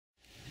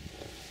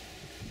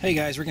Hey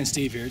guys, Rick and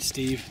Steve here. It's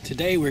Steve.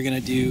 Today we're going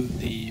to do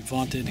the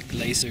vaunted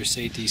Glaser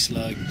safety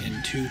slug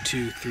in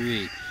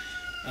 223.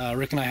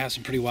 Rick and I have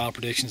some pretty wild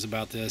predictions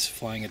about this,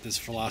 flying at this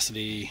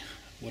velocity,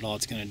 what all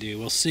it's going to do.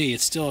 We'll see.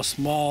 It's still a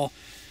small,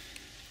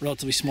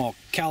 relatively small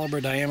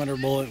caliber diameter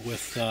bullet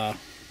with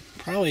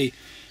probably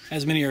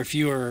as many or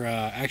fewer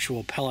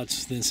actual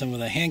pellets than some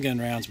of the handgun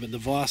rounds, but the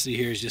velocity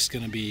here is just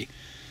going to be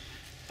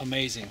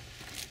amazing.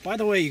 By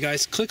the way, you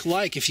guys, click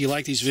like if you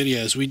like these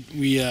videos. We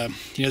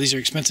you know, these are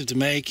expensive to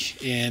make,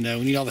 and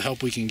we need all the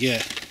help we can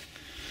get.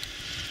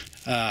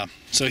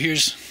 So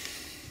here's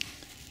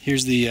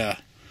the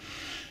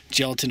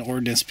gelatin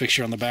ordnance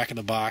picture on the back of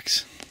the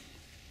box,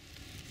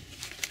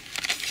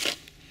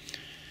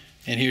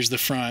 and here's the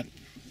front.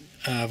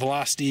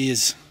 Velocity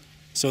is,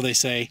 so they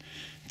say,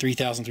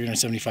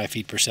 3,375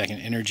 feet per second.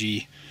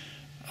 Energy,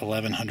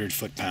 1,100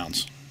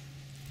 foot-pounds.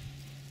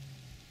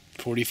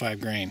 45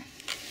 grain.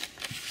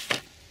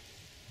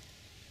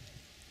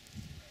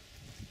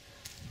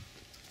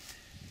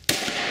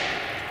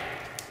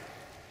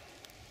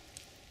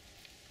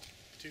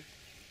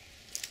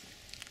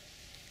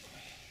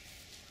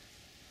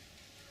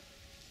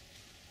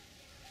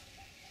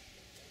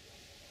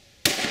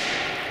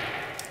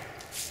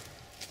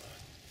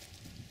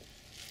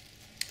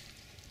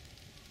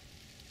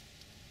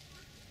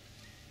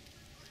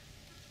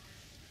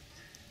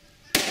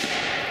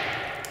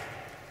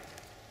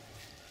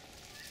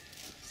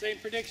 Same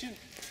prediction?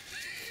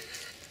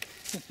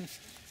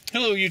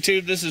 Hello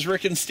YouTube, this is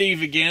Rick and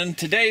Steve again.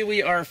 Today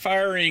we are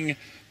firing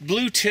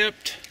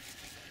blue-tipped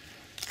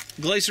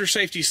Glaser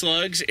safety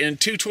slugs in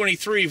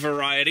 223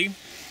 variety.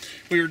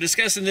 We were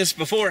discussing this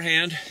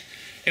beforehand,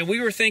 and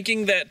we were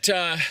thinking that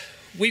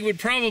we would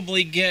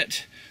probably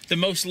get the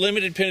most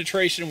limited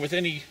penetration with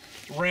any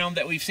round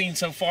that we've seen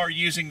so far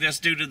using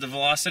this due to the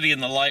velocity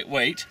and the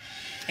lightweight,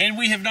 and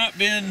we have not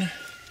been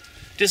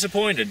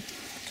disappointed.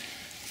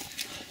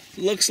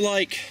 Looks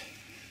like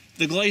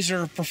the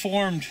Glaser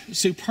performed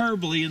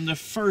superbly in the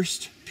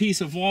first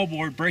piece of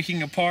wallboard,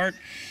 breaking apart,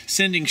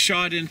 sending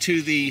shot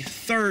into the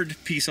third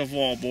piece of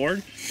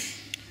wallboard.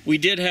 We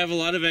did have a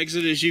lot of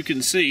exit, as you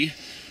can see.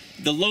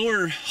 The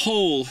lower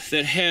hole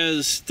that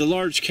has the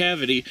large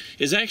cavity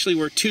is actually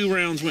where two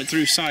rounds went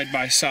through side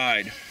by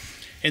side.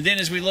 And then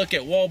as we look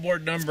at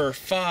wallboard number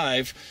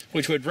 5,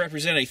 which would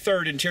represent a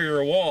third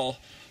interior wall,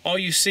 all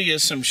you see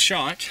is some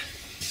shot.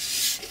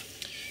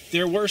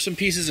 There were some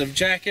pieces of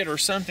jacket or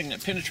something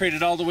that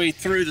penetrated all the way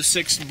through the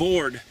 6th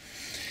board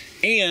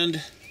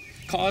and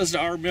caused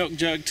our milk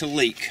jug to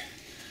leak.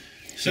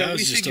 So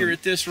we figure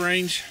at this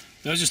range...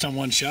 That was just on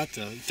one shot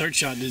though. Third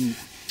shot didn't...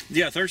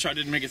 Yeah, third shot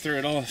didn't make it through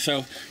at all.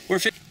 So we're...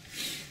 4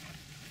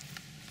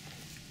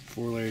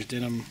 layers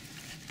denim,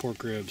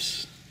 pork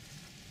ribs,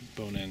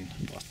 bone-in,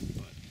 Boston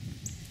butt.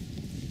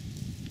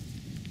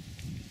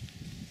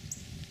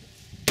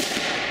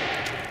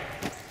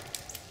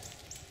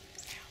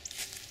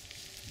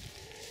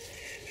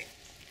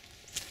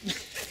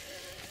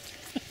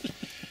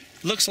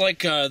 Looks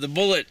like the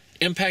bullet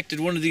impacted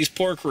one of these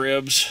pork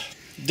ribs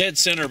dead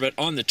center, but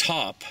on the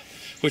top,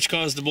 which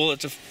caused the bullet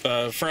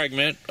to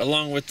fragment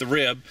along with the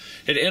rib.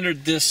 It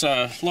entered this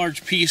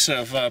large piece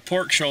of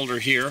pork shoulder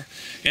here,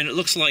 and it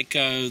looks like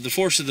the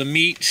force of the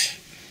meat,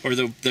 or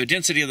the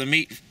density of the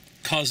meat,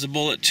 caused the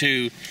bullet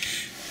to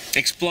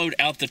explode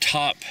out the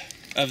top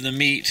of the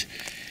meat.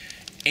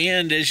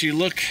 And as you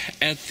look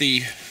at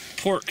the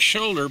pork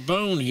shoulder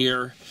bone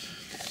here,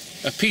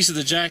 a piece of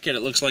the jacket,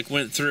 it looks like,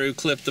 went through,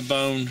 clipped the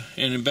bone,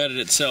 and embedded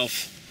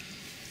itself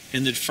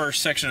in the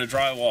first section of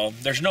drywall.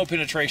 There's no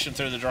penetration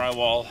through the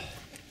drywall.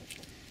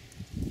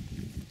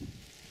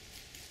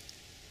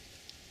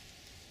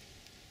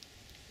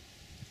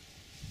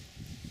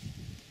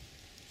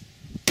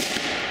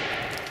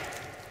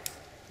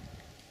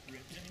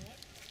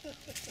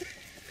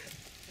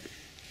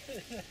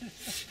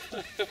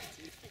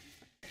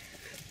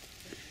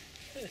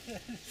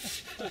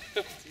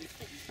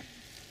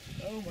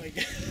 Oh my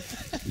god.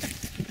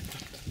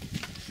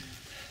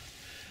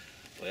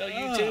 Well,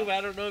 YouTube, I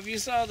don't know if you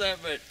saw that,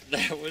 but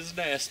that was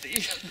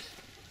nasty.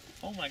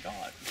 Oh my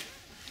god.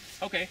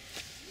 Okay.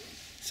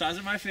 Size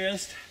of my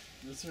fist.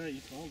 That's right, you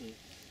called it.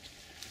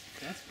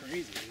 That's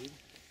crazy, dude.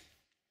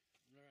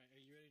 Alright, are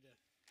you ready to...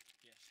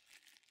 Yes. To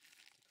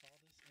call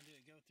this? And did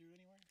it go through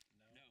anywhere?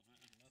 No. Nothing.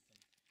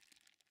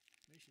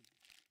 They should...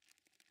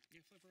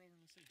 Yeah, flip her over and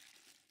let's see.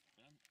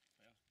 Well, there's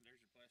your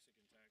plastic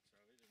intact,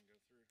 so it didn't go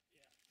through.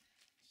 Yeah.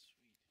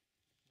 Sweet.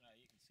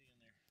 You can see in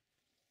there.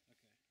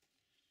 Okay.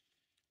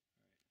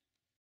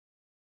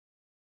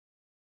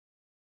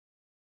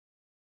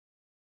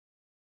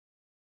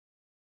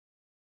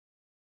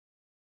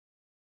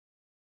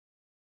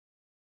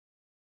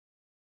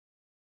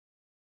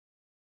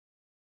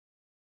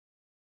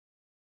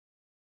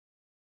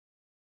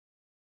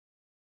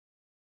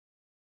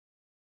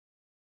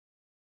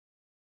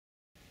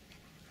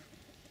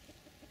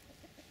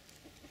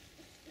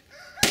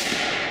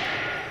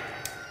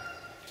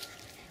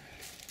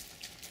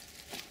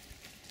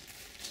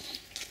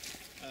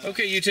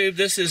 Okay, YouTube,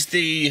 this is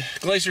the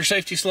Glaser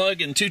safety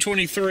slug in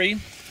 223.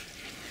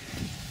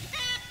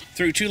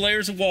 through 2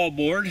 layers of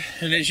wallboard,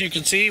 and as you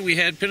can see, we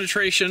had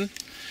penetration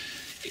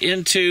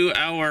into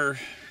our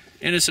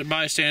innocent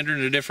bystander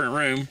in a different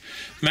room.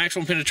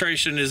 Maximum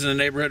penetration is in the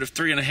neighborhood of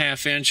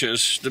 3.5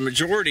 inches. The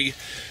majority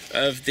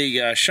of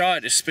the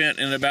shot is spent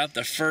in about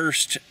the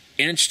first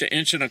inch to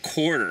inch and a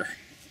quarter.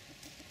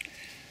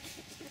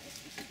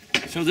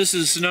 So this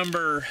is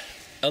number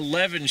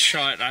 11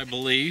 shot, I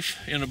believe,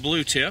 in a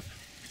blue tip.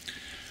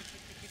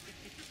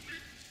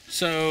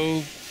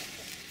 So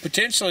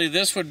potentially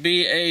this would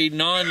be a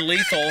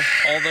non-lethal,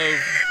 although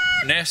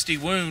nasty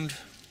wound